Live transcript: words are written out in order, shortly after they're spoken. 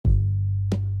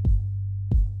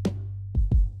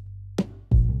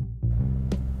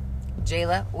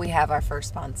Jayla, we have our first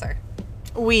sponsor.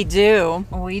 We do.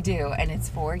 We do, and it's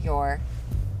for your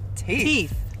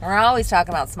Teeth. We're always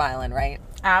talking about smiling, right?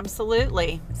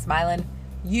 Absolutely. Smiling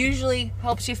usually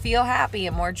helps you feel happy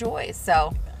and more joy.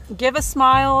 So give a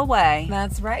smile away.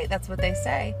 That's right. That's what they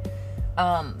say.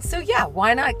 So yeah,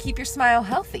 why not keep your smile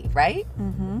healthy, right?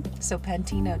 Mm-hmm. So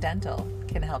Pentino Dental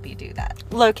can help you do that.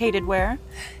 Located where?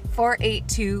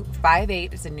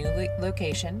 48258 is a new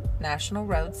location, National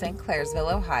Road, St.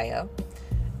 Clairsville, Ohio.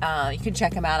 You can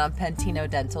check them out on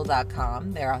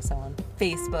pentinodental.com. They're also on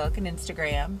Facebook and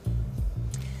Instagram.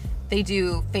 They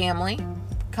do family,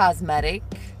 cosmetic,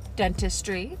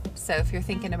 dentistry. So if you're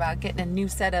thinking about getting a new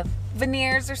set of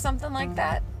veneers or something like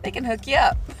that, they can hook you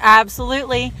up.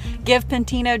 Absolutely. Give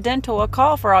Pentino Dental a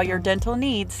call for all your dental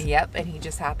needs. Yep, and he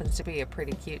just happens to be a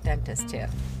pretty cute dentist too.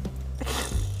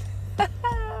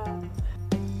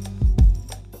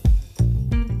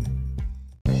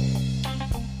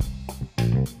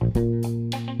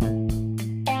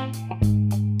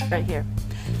 Right here.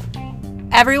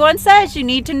 Everyone says you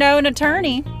need to know an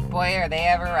attorney. Boy, are they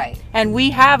ever right. And we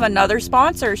have another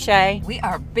sponsor, Shay. We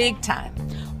are big time.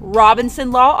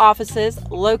 Robinson Law Offices,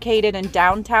 located in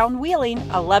downtown Wheeling,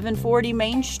 1140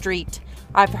 Main Street.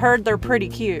 I've heard they're pretty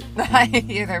cute.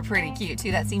 Yeah, they're pretty cute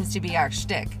too. That seems to be our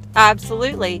shtick.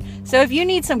 Absolutely. So if you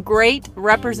need some great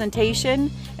representation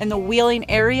in the Wheeling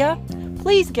area,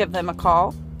 please give them a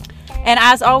call. And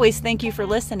as always, thank you for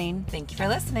listening. Thank you for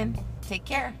listening. Take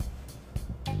care.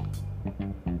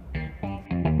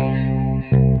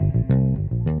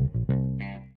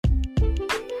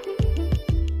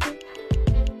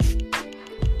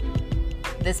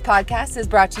 This podcast is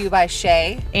brought to you by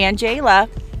Shay and Jayla.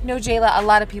 No, Jayla, a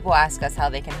lot of people ask us how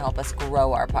they can help us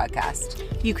grow our podcast.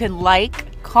 You can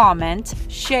like, comment,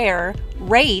 share,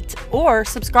 rate, or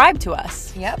subscribe to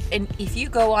us. Yep. And if you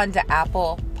go on to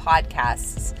Apple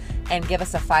Podcasts and give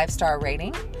us a 5-star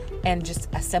rating and just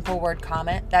a simple word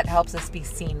comment, that helps us be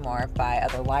seen more by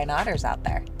other Why Notters out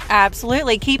there.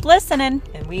 Absolutely. Keep listening.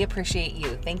 And we appreciate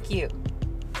you. Thank you.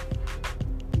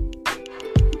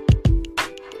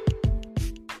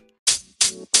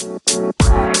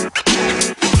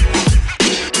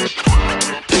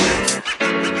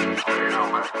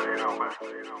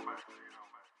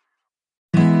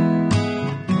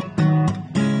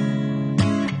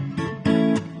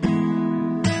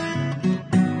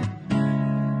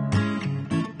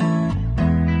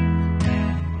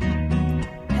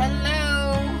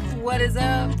 What is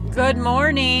up? Good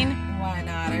morning. Why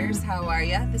Notters? How are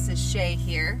ya? This is Shay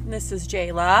here. This is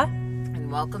Jayla.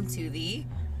 And welcome to the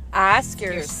Ask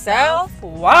Yourself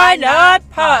Why Not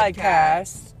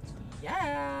podcast.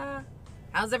 Yeah.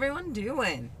 How's everyone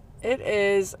doing? It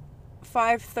is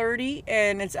 5:30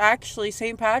 and it's actually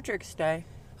St. Patrick's Day.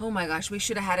 Oh my gosh, we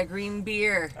should have had a green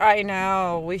beer. I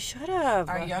know, we should have.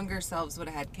 Our younger selves would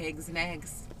have had kegs and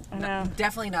eggs. I know.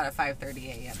 Definitely not at 5:30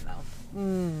 a.m. though.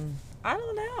 I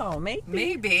don't know.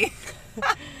 Maybe.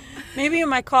 Maybe in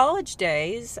my college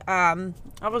days, I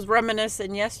was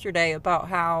reminiscing yesterday about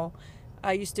how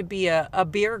I used to be a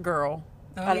beer girl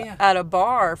at a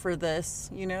bar for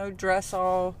this, you know, dress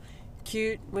all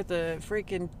cute with a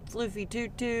freaking floofy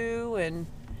tutu and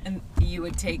you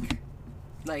would take,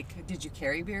 like, did you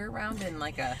carry beer around in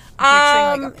like a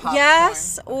popcorn?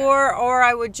 Yes, Okay. or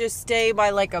I would just stay by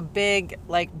like a big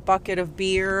like bucket of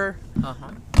beer.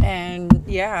 Uh-huh. And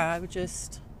yeah,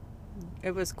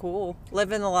 it was cool.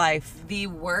 Living the life. The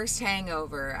worst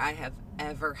hangover I have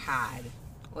ever had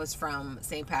was from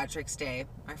St. Patrick's Day.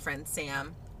 My friend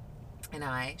Sam and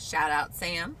I, shout out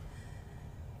Sam,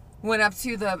 went up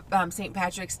to the St.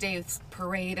 Patrick's Day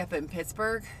parade up in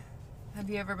Pittsburgh.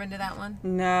 Have you ever been to that one?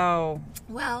 No.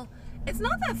 Well, it's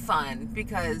not that fun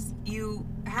because you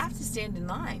have to stand in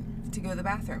line to go to the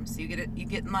bathroom. So you get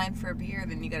in line for a beer,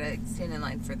 then you gotta stand in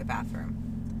line for the bathroom.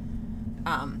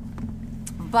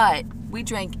 But we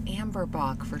drank Amber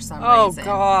Bock for some reason. Oh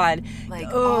God! Like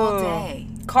all day.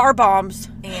 Car bombs.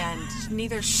 And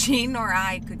neither she nor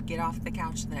I could get off the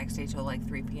couch the next day till like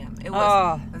 3 p.m. It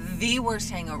was the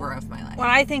worst hangover of my life. When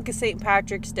I think of St.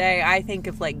 Patrick's Day, I think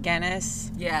of like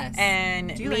Guinness. Yes.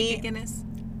 And do you like a Guinness?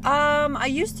 I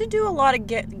used to do a lot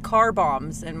of car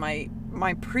bombs in my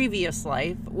previous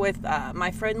life with my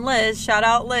friend Liz. Shout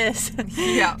out Liz.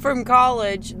 Yeah. From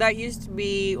college. That used to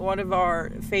be one of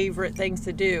our favorite things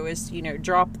to do is, you know,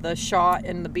 drop the shot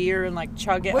in the beer and like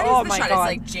chug it. What oh is the my shot? God.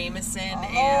 It's like Jameson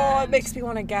it makes me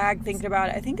want to gag thinking about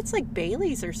it. I think it's like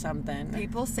Bailey's or something.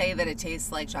 People say that it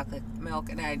tastes like chocolate milk,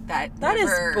 and that is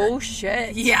never,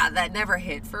 bullshit. Yeah, that never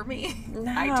hit for me.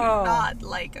 No. I do not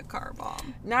like a car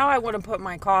bomb. Now I want to put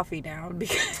my coffee down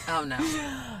because oh no.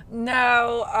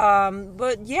 No,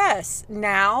 but yes,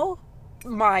 now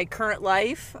my current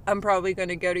life, I'm probably going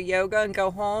to go to yoga and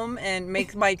go home and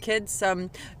make my kids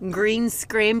some green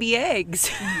scrambled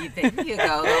eggs. There you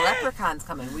go. The leprechaun's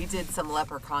coming. We did some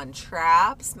leprechaun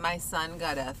traps. My son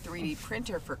got a 3D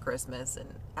printer for Christmas, and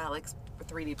Alex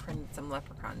 3D printed some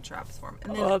leprechaun traps for him.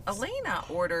 And then Elena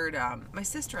ordered, my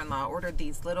sister-in-law ordered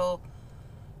these little,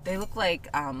 they look like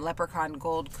leprechaun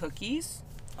gold cookies.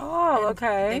 Oh,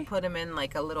 okay. They put them in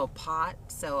like a little pot,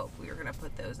 so we were going to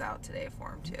put those out today for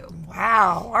him too.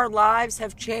 Wow, our lives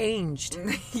have changed.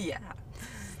 Yeah.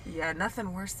 Yeah,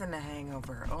 nothing worse than a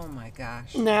hangover. Oh my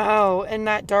gosh. No, and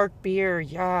that dark beer,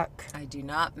 yuck. I do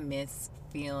not miss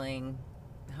feeling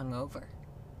hungover.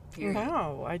 Period.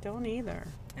 No, I don't either.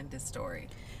 End of story.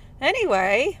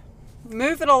 Anyway,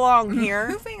 moving along here.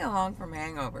 Moving along from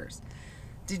hangovers.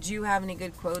 Did you have any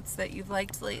good quotes that you've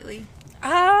liked lately?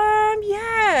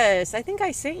 Yes. I think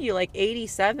I sent you like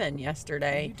 87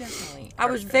 yesterday. You definitely. I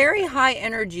was very high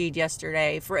energied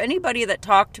yesterday. For anybody that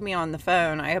talked to me on the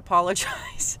phone, I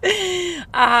apologize.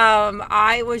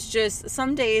 I was just,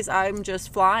 some days I'm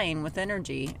just flying with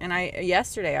energy. And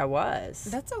yesterday I was.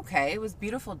 That's okay. It was a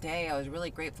beautiful day. I was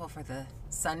really grateful for the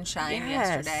sunshine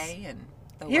yesterday and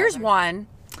the Here's weather. one.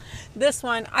 This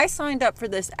one, I signed up for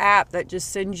this app that just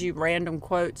sends you random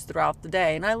quotes throughout the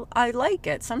day, and I like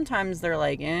it. Sometimes they're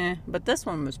like, but this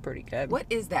one was pretty good. What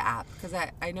is the app? Because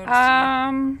I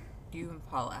noticed you and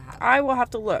Paula have it. I will have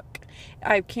to look.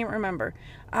 I can't remember.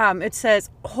 It says,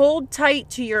 hold tight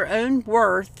to your own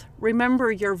worth.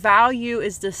 Remember, your value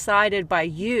is decided by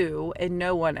you and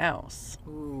no one else.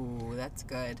 Ooh, that's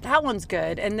good. That one's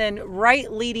good. And then right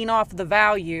leading off the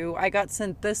value, I got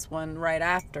sent this one right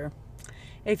after.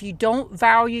 If you don't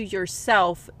value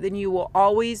yourself, then you will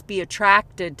always be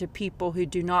attracted to people who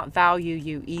do not value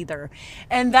you either.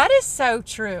 And that is so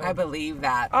true. I believe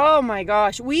that. Oh my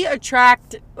gosh. We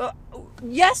attract...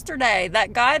 yesterday,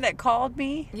 that guy that called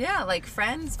me. Yeah, like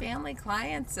friends, family,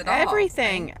 clients, and all.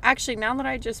 Everything. Actually, now that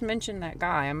I just mentioned that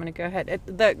guy, I'm going to go ahead.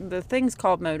 The thing's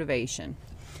called Motivation.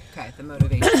 Okay, the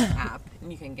Motivation app,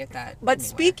 and you can get that. But anywhere.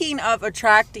 Speaking of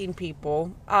attracting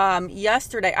people,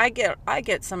 yesterday I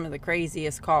get some of the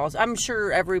craziest calls. I'm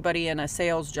sure everybody in a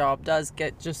sales job does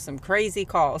get just some crazy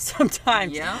calls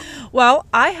sometimes. Yeah. Well,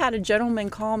 I had a gentleman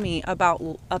call me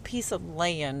about a piece of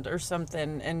land or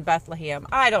something in Bethlehem.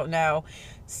 I don't know.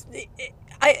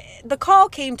 The call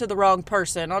came to the wrong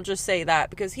person. I'll just say that,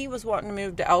 because he was wanting to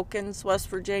move to Elkins, West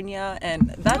Virginia,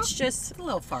 and that's just it's a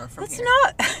little far from here.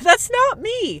 That's not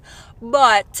me.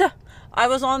 But I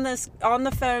was on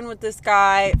the phone with this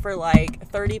guy for like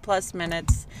 30 plus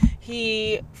minutes.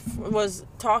 He was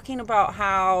talking about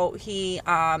how he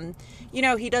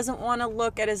he doesn't want to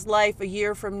look at his life a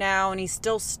year from now, and he's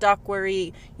still stuck where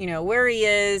he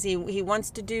is. He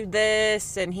wants to do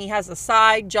this, and he has a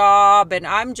side job, and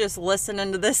I'm just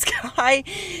listening to this guy.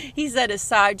 He said his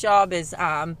side job is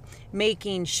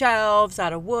making shelves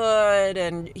out of wood,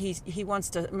 and he wants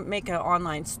to make an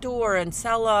online store and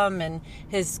sell them, and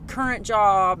his current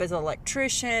job is an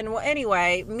electrician. Well,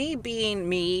 anyway, me being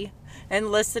me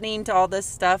and listening to all this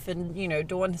stuff and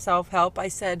doing self-help, I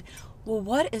said, well,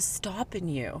 what is stopping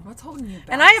you? What's holding you back?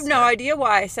 And I have no idea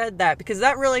why I said that, because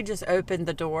that really just opened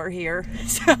the door here.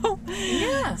 So,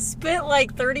 yeah. Spent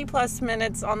like 30 plus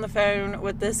minutes on the phone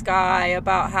with this guy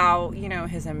about how,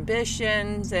 his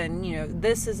ambitions and,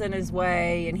 this isn't his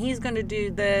way and he's going to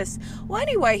do this. Well,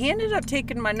 anyway, he ended up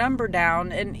taking my number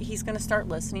down and he's going to start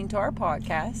listening to our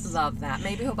podcast. Love that.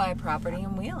 Maybe he'll buy a property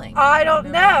in Wheeling. I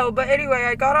don't know. But anyway,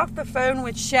 I got off the phone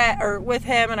with with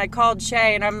him, and I called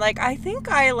Shay, and I'm like, I think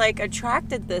I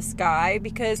attracted this guy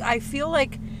because I feel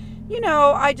like,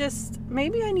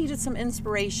 maybe I needed some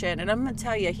inspiration, and I'm going to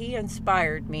tell you, he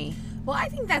inspired me. Well, I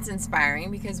think that's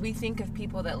inspiring because we think of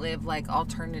people that live like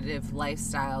alternative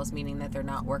lifestyles, meaning that they're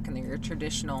not working their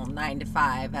traditional 9 to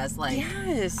 5 as like,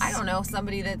 yes. I don't know,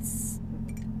 somebody that's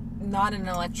not an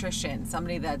electrician,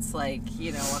 somebody that's like,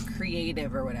 a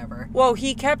creative or whatever. Well,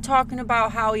 he kept talking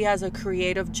about how he has a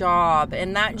creative job,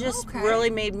 and that just really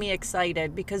made me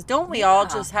excited, because don't we all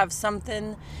just have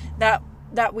something that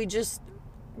we just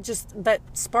that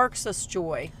sparks us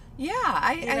joy? Yeah,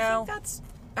 I think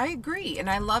I agree. And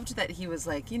I loved that he was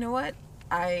like, you know what?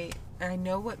 I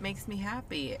know what makes me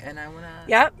happy, and I want to...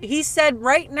 Yep. He said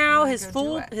right now his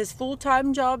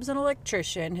full-time job's an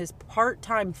electrician. His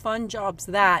part-time fun job's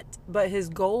that. But his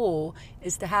goal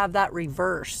is to have that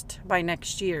reversed by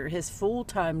next year. His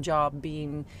full-time job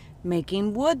being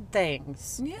making wood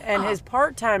things. Yeah. And his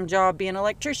part-time job being an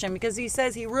electrician, because he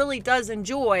says he really does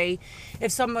enjoy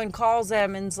if someone calls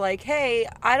him and's like, hey,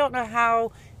 I don't know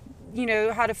how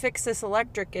how to fix this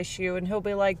electric issue, and he'll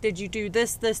be like, did you do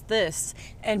this, this,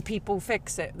 and people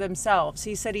fix it themselves.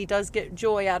 He said he does get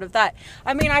joy out of that.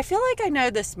 I mean, I feel like I know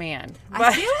this man.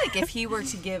 I feel like if he were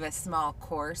to give a small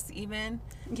course even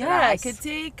that I could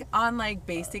take on like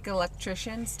basic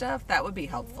electrician stuff, that would be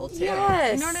helpful too.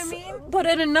 Yes. You know what I mean? But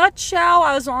in a nutshell,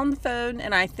 I was on the phone,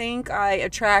 and I think I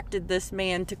attracted this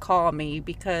man to call me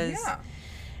because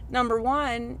number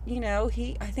one,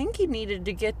 I think he needed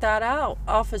to get that out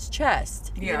off his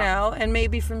chest, and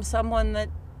maybe from someone that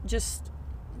just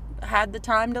had the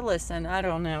time to listen. I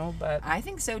don't know, but I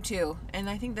think so too. And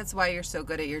I think that's why you're so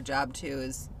good at your job too,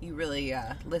 is you really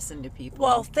listen to people.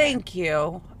 Well, thank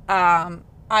you.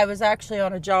 I was actually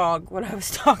on a jog when I was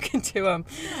talking to him.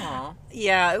 Aww.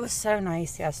 Yeah, it was so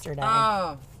nice yesterday.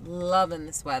 Oh, loving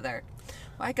this weather.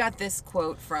 Well, I got this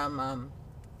quote from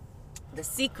the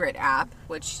Secret app,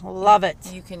 which love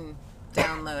it. You can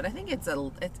download. I think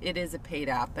it is a paid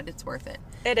app, but it's worth it.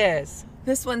 It is.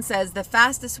 This one says, the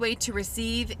fastest way to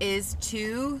receive is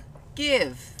to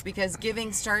give, because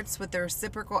giving starts with the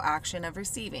reciprocal action of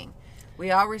receiving. We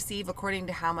all receive according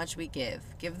to how much we give.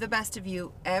 Give the best of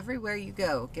you everywhere you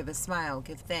go. Give a smile,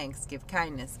 give thanks, give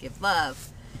kindness, give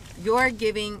love. Your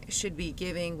giving should be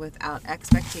giving without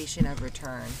expectation of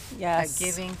return. Yes. A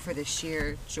giving for the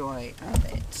sheer joy of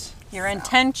it. Your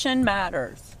intention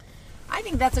matters. I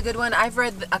think that's a good one. I've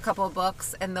read a couple of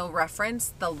books, and they'll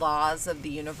reference the laws of the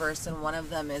universe, and one of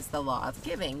them is the law of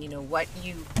giving. What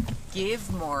you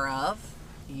give more of,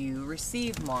 you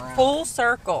receive more of. Full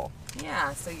circle.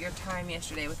 Yeah, so your time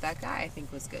yesterday with that guy, I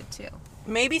think, was good too.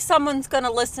 Maybe someone's going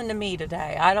to listen to me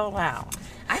today. I don't know.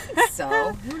 I think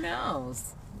so. Who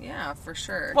knows? Yeah, for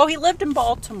sure. Well, he lived in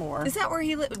Baltimore. Is that where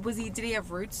he lived? Did he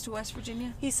have roots to West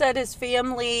Virginia? He said his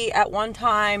family at one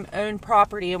time owned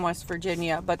property in West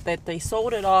Virginia, but that they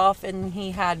sold it off, and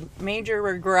he had major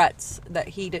regrets that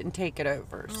he didn't take it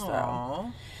over. So,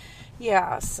 aww.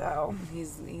 Yeah, so.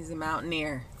 He's a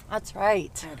mountaineer. That's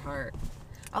right. At heart.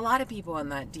 A lot of people in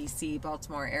that D.C.,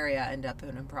 Baltimore area end up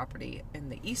owning property in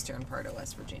the eastern part of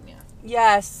West Virginia.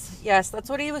 Yes, that's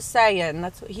what he was saying.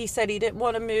 That's what he said. He didn't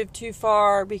want to move too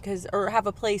far or have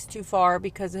a place too far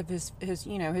because of his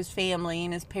family,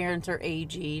 and his parents are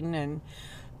aging, and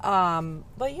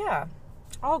but yeah,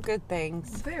 all good things.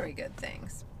 Very good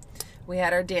things. We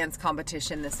had our dance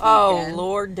competition this weekend. Oh,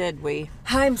 Lord, did we.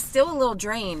 I'm still a little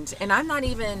drained, and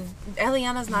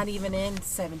Eliana's not even in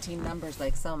 17 numbers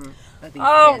like some of these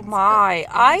kids.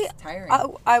 My. Tiring.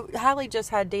 Hallie just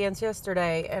had dance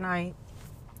yesterday, and I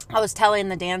was telling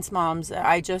the dance moms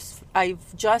I've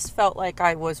just felt like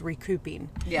I was recouping.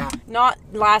 Yeah. Not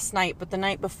last night, but the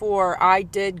night before, I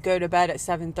did go to bed at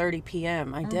 7:30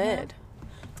 p.m. I did.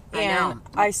 I know.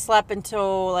 I slept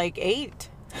until like 8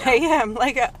 a.m.,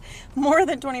 like more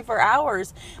than 24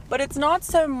 hours. But it's not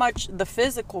so much the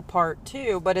physical part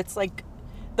too, but it's like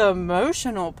the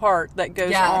emotional part that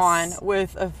goes on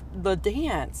with the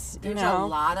dance. There's a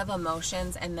lot of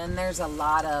emotions, and then there's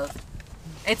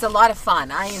it's a lot of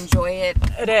fun. I enjoy it.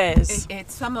 It is.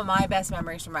 It's some of my best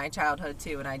memories from my childhood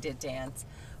too, when I did dance.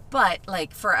 But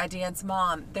like for a dance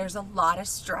mom, there's a lot of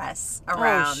stress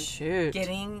around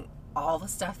getting all the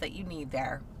stuff that you need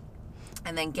there.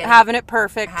 And then having it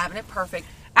perfect.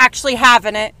 Actually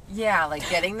having it. Yeah, like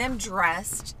getting them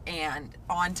dressed and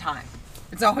on time.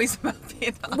 It's always about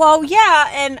being on time. Well,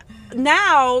 yeah, and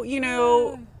now,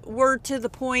 we're to the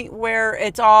point where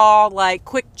it's all like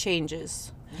quick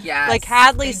changes. Yes. Like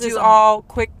Hadley's is all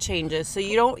quick changes, so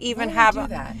you don't even have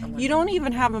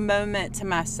a moment to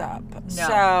mess up. No.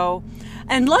 So,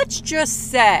 and let's just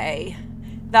say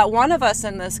that one of us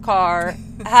in this car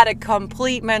had a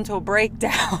complete mental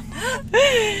breakdown.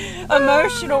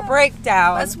 Emotional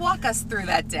breakdown. Let's walk us through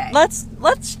that day.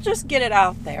 Let's just get it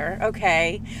out there,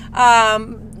 okay?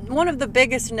 One of the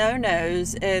biggest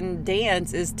no-nos in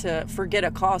dance is to forget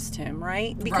a costume,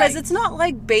 right? Because it's not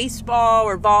like baseball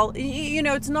or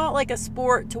it's not like a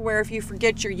sport to where if you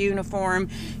forget your uniform,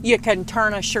 you can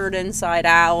turn a shirt inside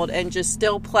out and just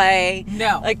still play.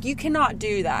 No. Like, you cannot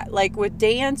do that. Like, with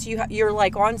dance, you're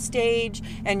like on stage,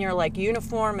 and your like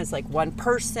uniform is like one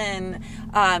person.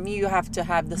 You have to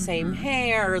have the same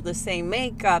hair, the same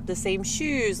makeup, the same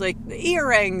shoes, like the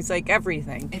earrings, like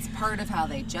everything. It's part of how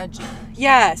they judge you.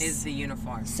 Yes. Is the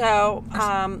uniform. So,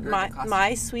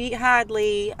 my sweet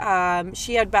Hadley,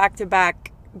 she had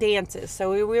back-to-back dances.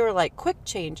 So we were like quick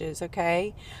changes,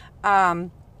 okay?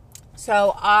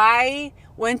 So I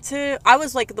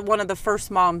was like one of the first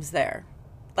moms there.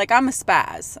 Like, I'm a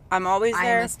spaz. I'm always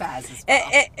there. I'm a spaz as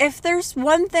well. If there's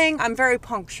one thing, I'm very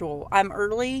punctual. I'm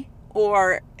early.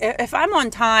 or if I'm on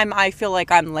time, I feel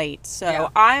like I'm late. So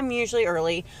I'm usually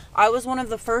early. I was one of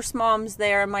the first moms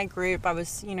there in my group. I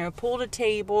was, pulled a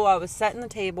table. I was setting the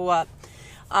table up.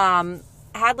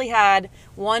 Hadley had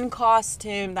one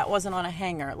costume that wasn't on a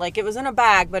hanger. Like, it was in a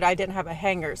bag, but I didn't have a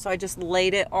hanger. So I just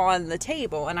laid it on the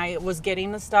table, and I was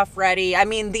getting the stuff ready. I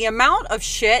mean, the amount of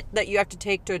shit that you have to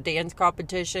take to a dance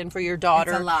competition for your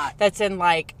daughter. It's a lot. That's in,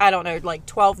 like, I don't know, like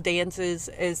 12 dances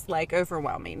is, like,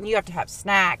 overwhelming. You have to have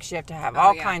snacks. You have to have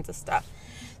all kinds of stuff.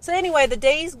 So anyway, the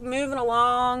day's moving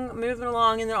along, and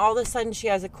then all of a sudden she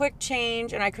has a quick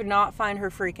change, and I could not find her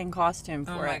freaking costume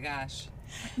for it. Oh, my gosh.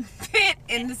 Pit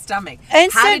in the stomach.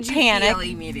 Instant How did you panic. feel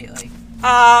immediately?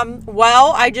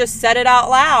 Well, I just said it out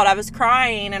loud. I was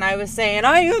crying and I was saying,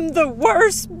 I am the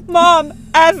worst mom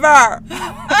ever.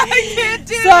 I can't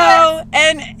do it.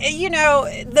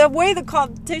 And the way the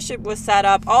competition was set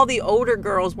up, all the older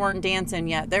girls weren't dancing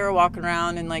yet. They were walking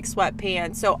around in like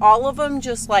sweatpants. So all of them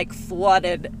just like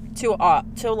flooded to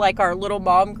like our little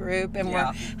mom group, and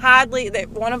Hadley,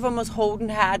 one of them was holding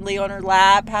Hadley on her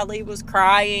lap. Hadley was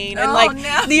crying,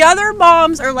 and the other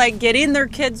moms are like getting their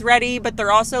kids ready, but they're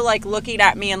also like looking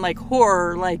at me in like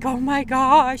horror, like, oh my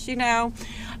gosh, and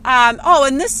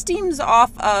this steams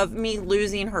off of me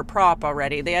losing her prop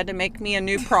already. They had to make me a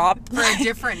new prop for a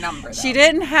different number, though. She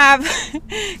didn't have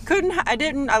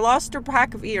I lost her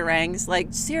pack of earrings. Like,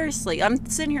 seriously, I'm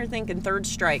sitting here thinking third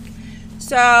strike.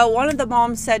 So one of the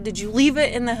moms said, did you leave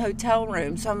it in the hotel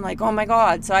room? So I'm like, oh my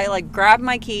God. So I like grabbed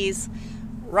my keys,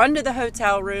 run to the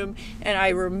hotel room, and I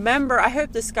remember, I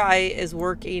hope this guy is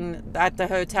working at the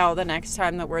hotel the next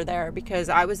time that we're there, because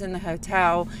I was in the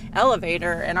hotel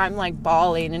elevator and I'm like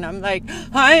bawling and I'm like,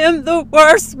 I am the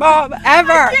worst mom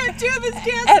ever. I can't do this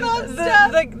dance mom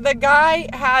stuff. The guy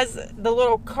has the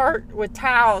little cart with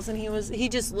towels, and he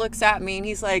just looks at me and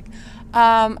he's like,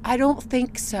 I don't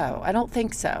think so.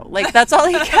 Like, that's all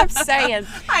he kept saying.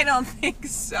 I don't think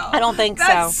so.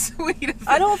 That's sweet of him.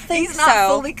 I don't think he's so. He's not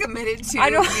fully committed to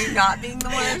you not being the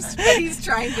worst, but he's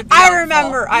trying to be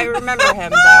helpful. I remember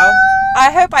him, though. I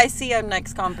hope I see him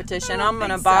next competition. I'm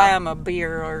going to buy him a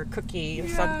beer or a cookie or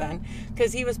something,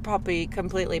 because he was probably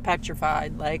completely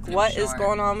petrified. Like, what is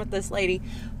going on with this lady?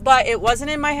 But it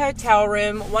wasn't in my hotel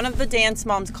room. One of the dance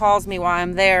moms calls me while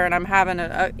I'm there, and I'm having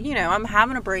I'm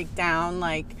having a breakdown.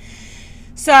 Like,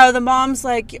 so the mom's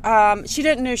like, she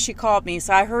didn't know she called me.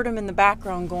 So I heard him in the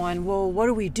background going, well, what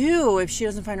do we do if she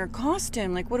doesn't find her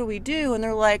costume? Like, what do we do? And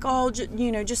they're like, oh,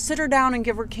 just sit her down and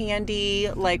give her candy,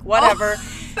 like, whatever.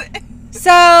 Oh.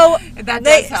 So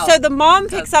so the mom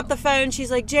picks up the phone.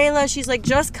 She's like, Jayla, she's like,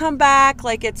 just come back.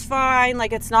 Like, it's fine.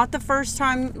 Like, it's not the first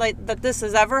time like that this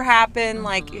has ever happened. Mm-hmm.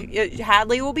 Like,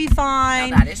 Hadley will be fine.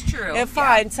 No, that is true. It's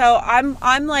fine. So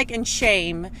I'm like in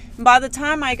shame. By the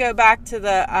time I go back to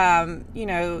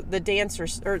the the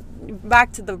dancers, or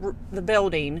back to the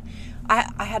building,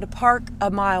 I had to park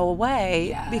a mile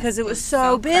away because it was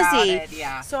so busy.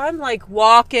 So I'm like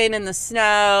walking in the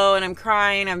snow and I'm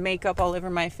crying. I have makeup all over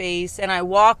my face. And I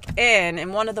walk in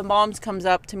and one of the moms comes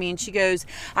up to me and she goes,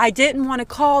 I didn't want to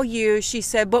call you. She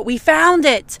said, but we found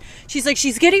it. She's like,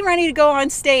 she's getting ready to go on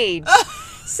stage.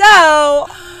 So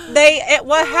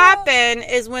what happened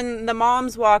is when the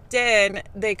moms walked in,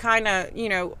 they kind of,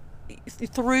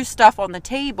 threw stuff on the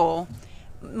table.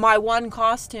 My one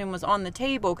costume was on the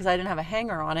table because I didn't have a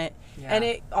hanger on it,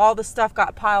 and all the stuff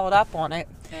got piled up on it.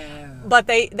 But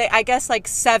they I guess like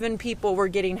 7 people were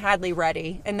getting Hadley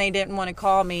ready, and they didn't want to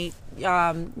call me,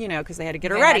 because they had to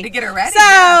get her ready.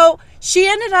 So she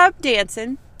ended up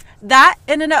dancing. That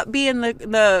ended up being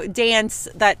the dance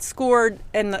that scored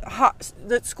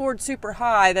that scored super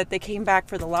high, that they came back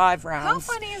for the live rounds.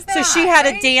 How funny is that? So she had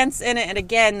a dance in it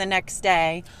again the next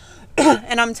day.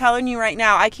 And I'm telling you right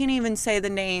now, I can't even say the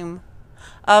name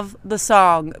of the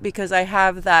song because I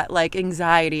have that like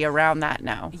anxiety around that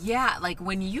now. Yeah, like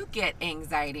when you get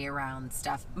anxiety around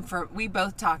stuff, we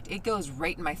both talked, it goes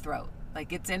right in my throat.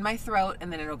 Like, it's in my throat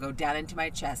and then it'll go down into my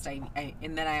chest. And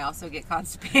then I also get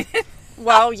constipated.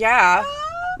 Well, yeah.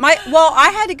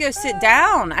 I had to go sit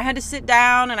down. I had to sit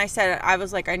down, and I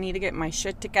was like, I need to get my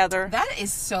shit together. That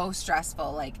is so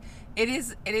stressful. Like, it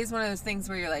is one of those things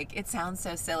where you're like, it sounds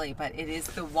so silly, but it is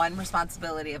the one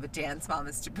responsibility of a dance mom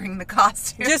is to bring the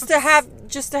costume. Just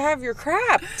to have your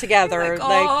crap together.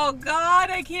 Like, oh God,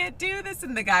 I can't do this.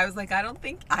 And the guy was like, I don't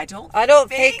think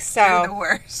so. You're the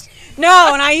worst.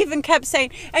 No, and I even kept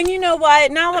saying, and you know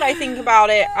what? Now that I think about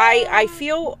it, I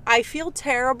feel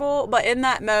terrible. But in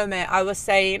that moment, I was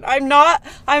saying, I'm not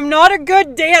a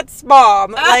good dance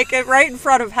mom. Like, right in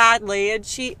front of Hadley, and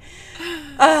she.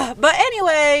 But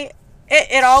anyway,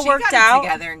 it all worked out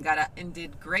together and got up and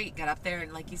did great. Got up there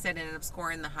and, like you said, ended up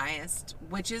scoring the highest,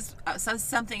 which is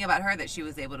something about her that she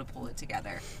was able to pull it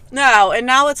together. No, and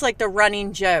now it's like the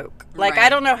running joke. Like, Right. I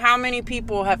don't know how many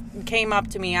people came up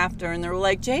to me after and they were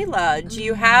like, Jayla, do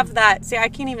you have that? See, I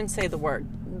can't even say the word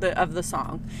of the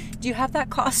song. Do you have that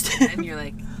costume? And you're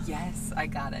like, yes, I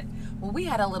got it. Well, we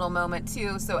had a little moment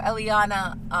too. So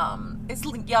Eliana is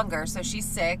younger, so she's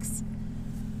 6.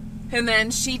 And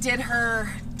then she did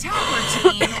her tap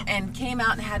routine and came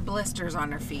out and had blisters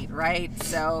on her feet, right?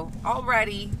 So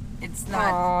already it's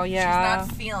not, Oh, yeah. she's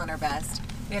not feeling her best.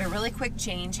 We had a really quick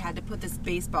change, had to put this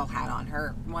baseball hat on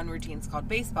her. One routine's called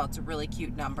baseball. It's a really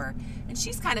cute number. And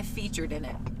she's kind of featured in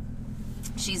it.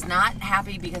 She's not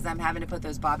happy because I'm having to put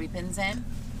those bobby pins in.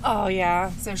 Oh,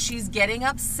 yeah. So she's getting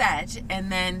upset and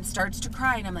then starts to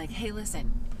cry. And I'm like, hey,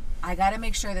 listen, I got to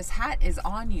make sure this hat is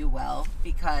on you well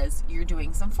because you're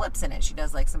doing some flips in it. She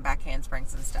does like some back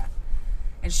handsprings and stuff.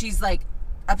 And she's like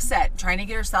upset, trying to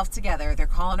get herself together. They're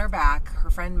calling her back. Her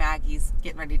friend Maggie's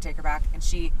getting ready to take her back. And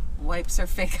she wipes her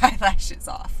fake eyelashes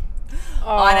off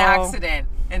on accident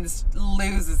and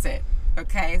loses it.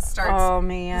 Okay? Starts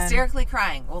hysterically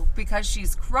crying. Well, because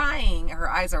she's crying, her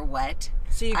eyes are wet.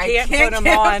 So you can't put them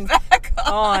on. Back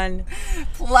on.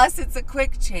 Plus, it's a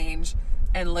quick change.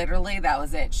 And literally, that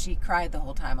was it. She cried the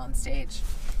whole time on stage.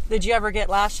 Did you ever get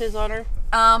lashes on her?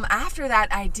 After that,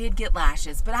 I did get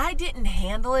lashes, but I didn't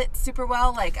handle it super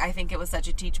well. Like, I think it was such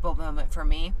a teachable moment for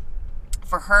me.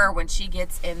 For her, when she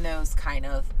gets in those kind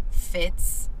of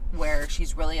fits where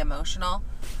she's really emotional,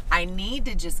 I need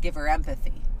to just give her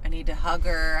empathy. I need to hug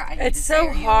her. It's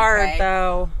so hard,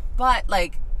 though. But,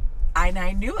 like,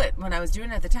 I knew it when I was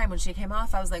doing it at the time. When she came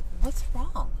off, I was like, what's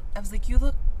wrong? I was like, you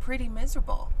look pretty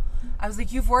miserable. I was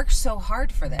like, you've worked so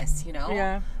hard for this, you know?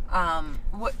 Yeah.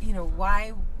 What, you know,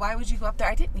 why would you go up there?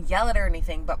 I didn't yell at her or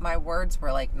anything, but my words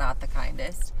were like not the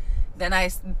kindest.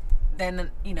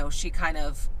 Then, you know, she kind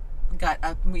of got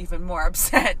even more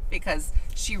upset because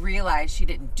she realized she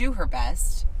didn't do her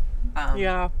best.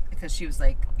 Because she was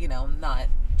like, you know,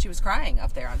 she was crying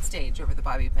up there on stage over the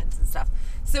bobby pins and stuff.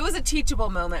 So it was a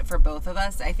teachable moment for both of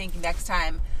us. I think next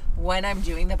time when I'm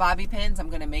doing the bobby pins, I'm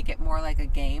going to make it more like a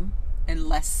game and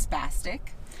less spastic.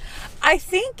 I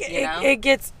think it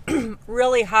gets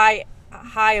really high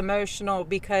emotional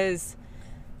because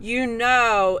you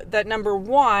know that, number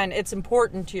one, it's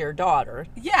important to your daughter.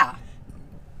 Yeah.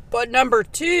 But number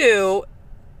two,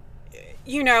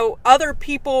 you know, other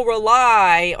people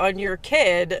rely on your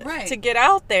kid to get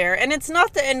out there. And it's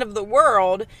not the end of the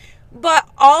world, but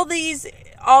all these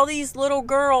little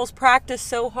girls practice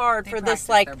so hard for this,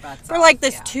 like, for like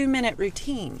this 2-minute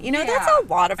routine. You know, that's a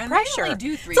lot of pressure. They only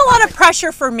do 3 it's a lot of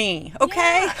pressure for me,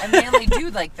 okay? Yeah, and they only do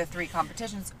like the 3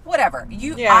 competitions. Whatever.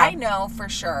 I know for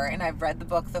sure, and I've read the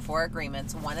book, The 4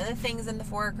 Agreements. One of the things in the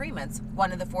 4 Agreements,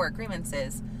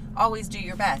 is always do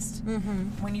your best.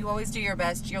 Mm-hmm. When you always do your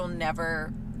best, you'll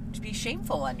never be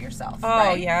shameful on yourself. Oh,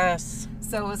 right? yes.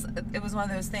 So it was one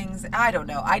of those things. I don't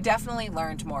know. I definitely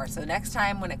learned more. So next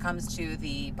time when it comes to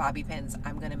the bobby pins,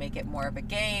 I'm going to make it more of a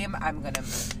game. I'm going to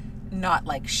not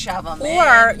like shove them in.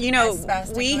 Or, you know,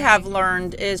 we have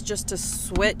learned is just to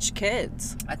switch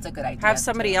kids. That's a good idea. Have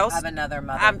somebody else. Have another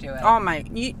mother do it. Oh my,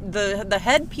 the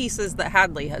headpieces that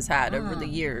Hadley has had over the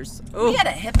years. Ooh. We had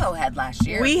a hippo head last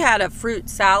year. We had a fruit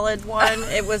salad one.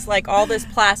 It was like all this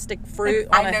plastic fruit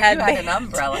on a headband. You had an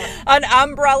umbrella. An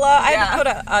umbrella. I had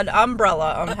to put an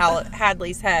umbrella on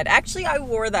Hadley's head. Actually, I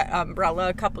wore that umbrella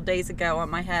a couple days ago on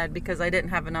my head because I didn't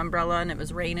have an umbrella and it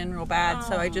was raining real bad.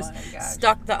 So I just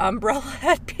stuck the umbrella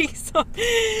headpiece on.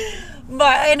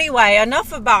 But anyway,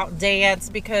 enough about dance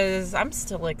because I'm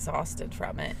still exhausted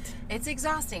from it. It's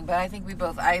exhausting, but I think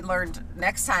I learned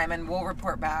next time, and we'll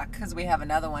report back because we have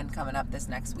another one coming up this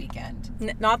next weekend.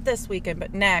 Not this weekend,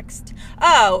 but next.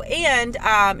 Oh, and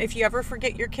if you ever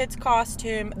forget your kid's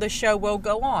costume, the show will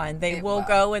go on. They will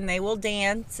go and they will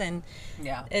dance, and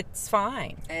it's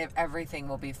fine. Everything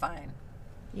will be fine.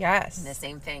 Yes. And the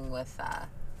same thing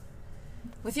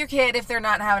with your kid. If they're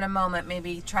not having a moment,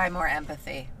 maybe try more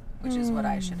empathy, which is what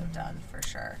I should have done for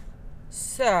sure.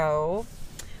 So,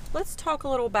 let's talk a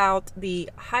little about the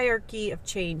hierarchy of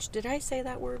change. Did I say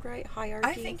that word right? Hierarchy?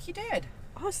 I think you did.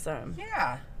 Awesome.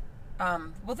 Yeah.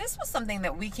 Well, this was something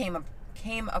that we came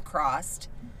across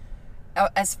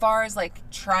as far as like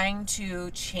trying to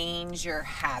change your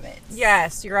habits.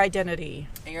 Yes, your identity.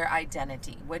 Your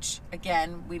identity, which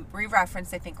again, we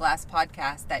referenced, I think, last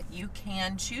podcast that you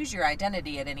can choose your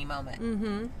identity at any moment.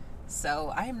 Mm-hmm.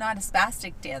 So I am not a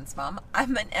spastic dance mom.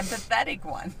 I'm an empathetic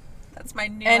one. That's my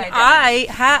new and identity.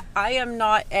 I am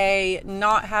not a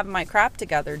not have my crap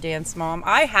together dance mom.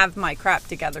 I have my crap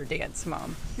together dance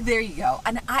mom. There you go.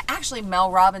 And I actually,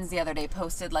 Mel Robbins the other day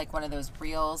posted like one of those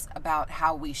reels about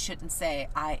how we shouldn't say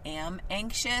I am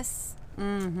anxious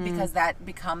because that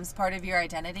becomes part of your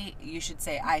identity. You should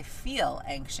say I feel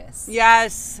anxious.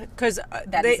 Yes, because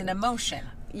that is an emotion.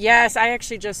 Yes, I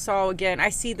actually just saw again. I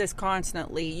see this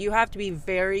constantly. You have to be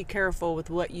very careful with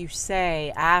what you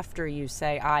say after you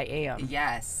say I am.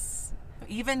 Yes.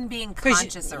 Even being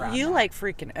conscious around you that. like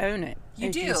freaking own it.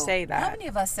 You do. You say that. How many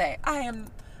of us say I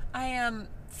am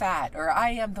fat, or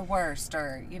I am the worst,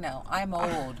 or I'm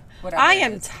old, whatever. I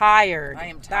am tired. I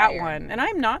am tired. That one. And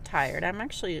I'm not tired. I'm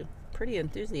actually pretty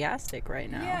enthusiastic right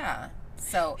now. Yeah.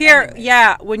 So here, anyways.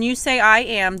 yeah, when you say I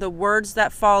am, the words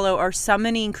that follow are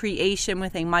summoning creation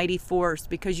with a mighty force,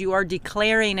 because you are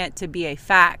declaring it to be a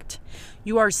fact.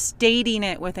 You are stating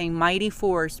it with a mighty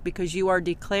force because you are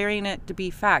declaring it to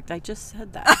be fact. I just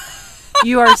said that.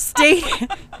 You are stating...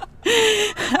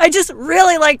 I just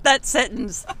really like that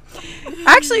sentence.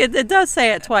 Actually, it does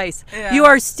say it twice. Yeah. You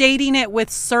are stating it with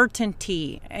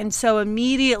certainty. And so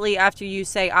immediately after you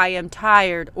say, I am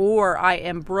tired, or I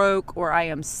am broke, or I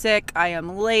am sick, I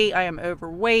am late, I am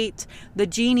overweight, the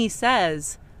genie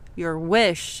says, your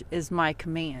wish is my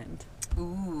command.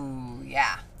 Ooh,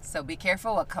 yeah. So be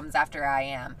careful what comes after I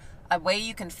am. A way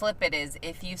you can flip it is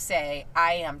if you say,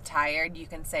 I am tired, you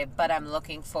can say, but I'm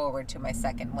looking forward to my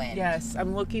second win. Yes,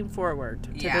 I'm looking forward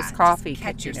to this coffee. Just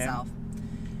catch yourself.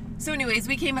 So anyways,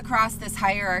 we came across this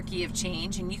hierarchy of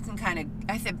change, and you can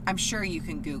I'm sure you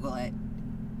can Google it.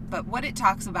 But what it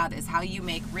talks about is how you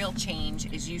make real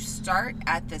change is you start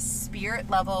at the spirit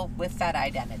level with that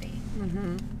identity.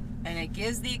 Mm-hmm. And it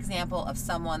gives the example of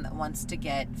someone that wants to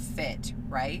get fit,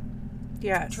 right?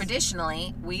 Yes.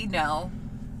 Traditionally, we know,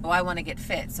 I want to get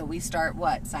fit. So we start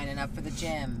signing up for the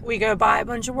gym. We go buy a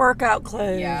bunch of workout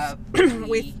clothes. Yeah.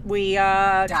 we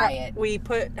diet. We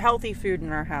put healthy food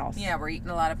in our house. Yeah, we're eating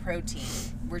a lot of protein.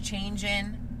 We're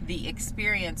changing the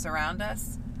experience around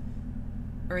us,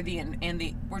 or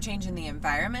we're changing the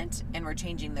environment, and we're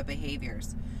changing the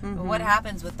behaviors. Mm-hmm. But what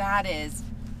happens with that is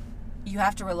you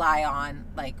have to rely on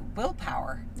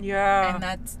willpower. Yeah. And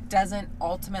that doesn't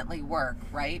ultimately work,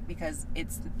 right? Because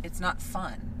it's not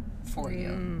fun for you,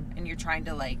 and you're trying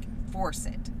to force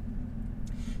it.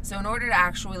 So in order to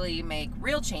actually make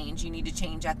real change, you need to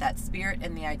change at that spirit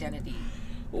and the identity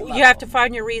level. You have to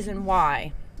find your reason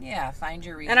why. Yeah, find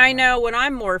your reason. And I know when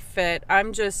I'm more fit,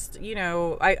 I'm just,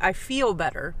 I feel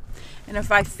better. And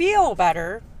if I feel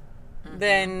better,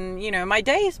 then, my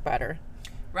day is better.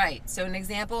 Right. So an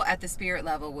example at the spirit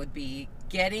level would be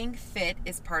getting fit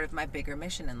is part of my bigger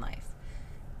mission in life.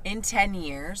 In 10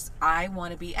 years, I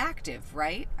want to be active,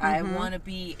 right? Mm-hmm. I want to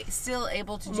be still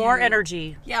able to do... More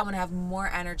energy. Yeah, I want to have more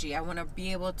energy. I want to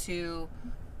be able to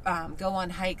go on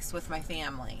hikes with my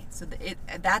family. So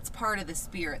that's part of the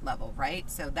spirit level, right?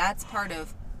 So that's part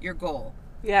of your goal.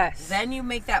 Yes. Then you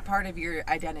make that part of your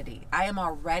identity. I am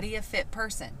already a fit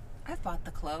person. I've bought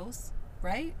the clothes,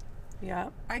 right? Yeah.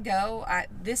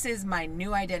 This is my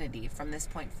new identity from this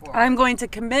point forward. I'm going to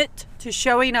commit to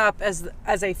showing up as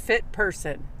a fit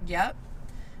person. Yep.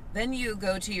 Then you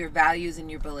go to your values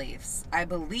and your beliefs. I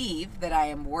believe that I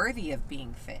am worthy of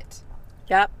being fit.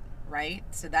 Yep. Right?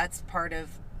 So that's part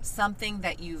of something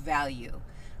that you value.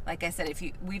 Like I said,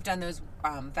 we've done those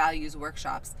values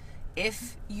workshops.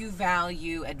 If you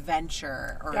value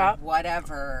adventure or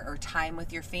whatever, or time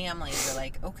with your family, you're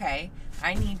like, okay,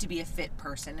 I need to be a fit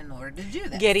person in order to do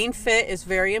this. Getting fit is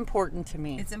very important to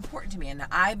me. It's important to me, and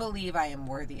I believe I am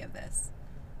worthy of this.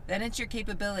 Then it's your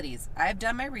capabilities. I've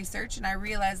done my research, and I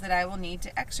realize that I will need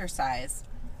to exercise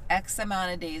X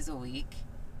amount of days a week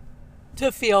to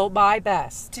feel my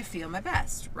best. To feel my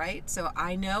best, right? So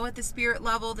I know at the spirit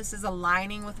level, this is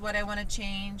aligning with what I want to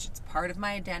change. It's part of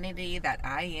my identity that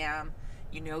I am.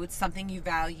 It's something you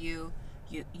value.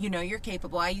 You know you're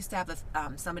capable. I used to have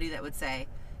somebody that would say,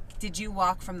 did you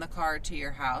walk from the car to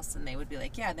your house? And they would be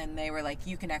like, yeah. Then they were like,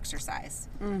 you can exercise.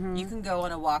 Mm-hmm. You can go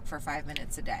on a walk for 5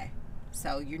 minutes a day.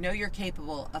 So you're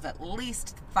capable of at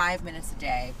least 5 minutes a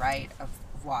day, right, of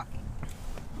walking.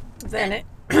 Then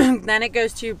it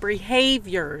goes to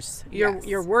behaviors.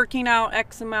 You're working out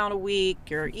X amount a week.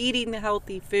 You're eating the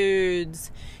healthy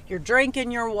foods. You're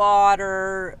drinking your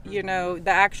water. The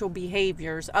actual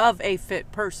behaviors of a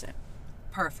fit person.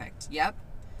 Perfect. Yep.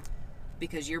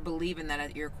 Because you're believing that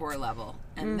at your core level.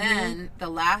 And then the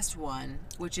last one,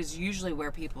 which is usually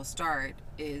where people start,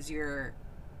 is your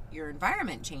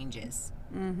environment changes.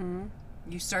 Mm-hmm.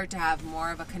 You start to have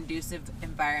more of a conducive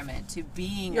environment to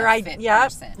being a fit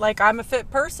person. Like I'm a fit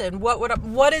person.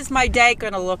 What is my day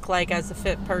going to look like as a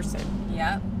fit person?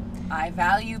 Yep. I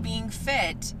value being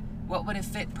fit. What would a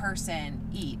fit person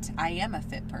eat? I am a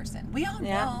fit person. We all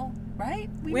know, right?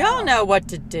 We all know what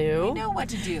to do. We know what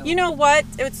to do. You know what?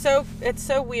 It's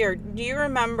so weird. Do you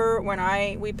remember when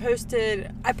I posted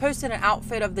an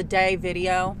outfit of the day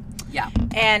video? Yeah.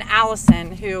 And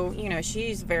Allison, who,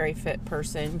 she's a very fit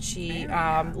person. She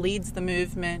leads the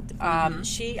movement.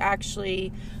 She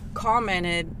actually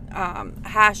commented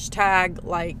hashtag,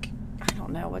 like, I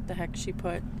don't know what the heck she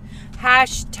put.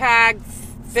 Hashtag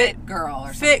fit girl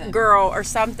or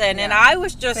something. Yeah. And I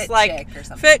was just fit like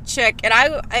fit chick, and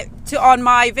I on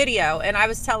my video, and I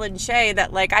was telling Shay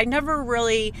that, like, I never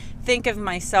really think of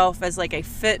myself as like a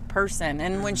fit person,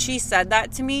 and when she said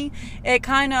that to me, it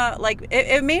kind of like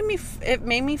it made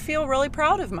me feel really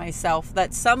proud of myself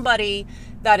that somebody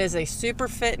that is a super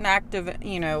fit and active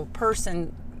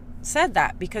person said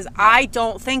that, because I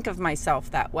don't think of myself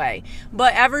that way.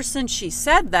 But ever since she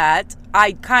said that,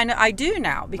 I do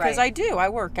now, because I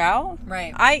work out.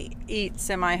 Right. I eat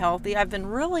semi-healthy. I've been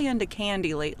really into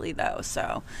candy lately, though,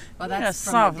 so. Well, that's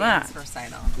from the dance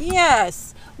recital.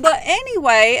 Yes. But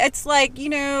anyway, it's like,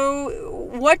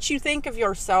 what you think of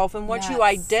yourself and what you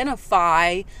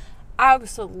identify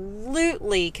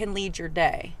absolutely can lead your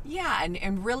day. Yeah,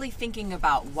 and really thinking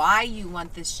about why you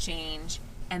want this change,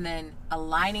 and then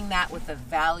aligning that with the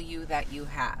value that you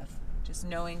have. Just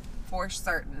knowing for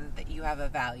certain that you have a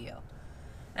value.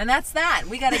 And that's that.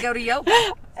 We got to go to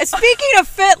yoga. Speaking of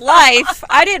fit life,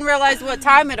 I didn't realize what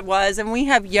time it was, and we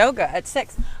have yoga at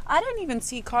 6. I didn't even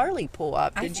see Carly pull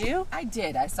up. Did you? I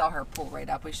did. I saw her pull right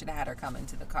up. We should have had her come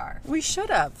into the car. We should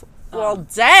have. Well,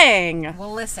 dang.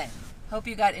 Well, listen. Hope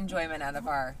you got enjoyment out of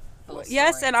our little stories.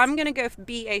 Yes, and I'm going to go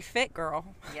be a fit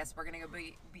girl. Yes, we're going to go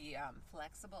be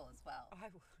flexible as well.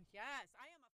 Yes, I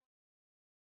am.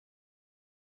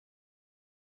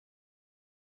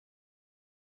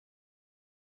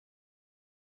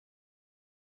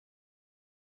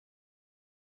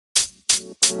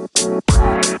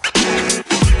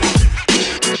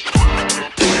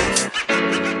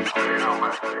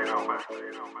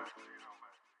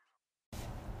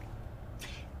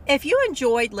 If you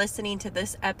enjoyed listening to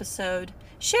this episode,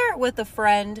 share it with a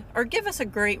friend or give us a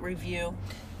great review.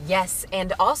 Yes,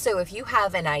 and also if you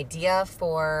have an idea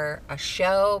for a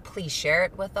show, please share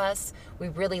it with us. We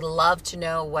really love to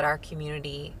know what our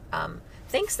community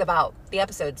thinks about the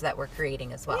episodes that we're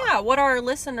creating as well. Yeah, what our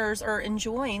listeners are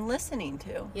enjoying listening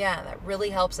to. Yeah, that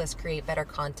really helps us create better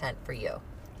content for you.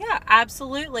 Yeah,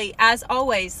 absolutely. As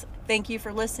always, thank you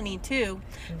for listening to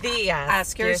the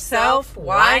Ask Yourself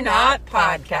Why Not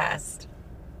podcast.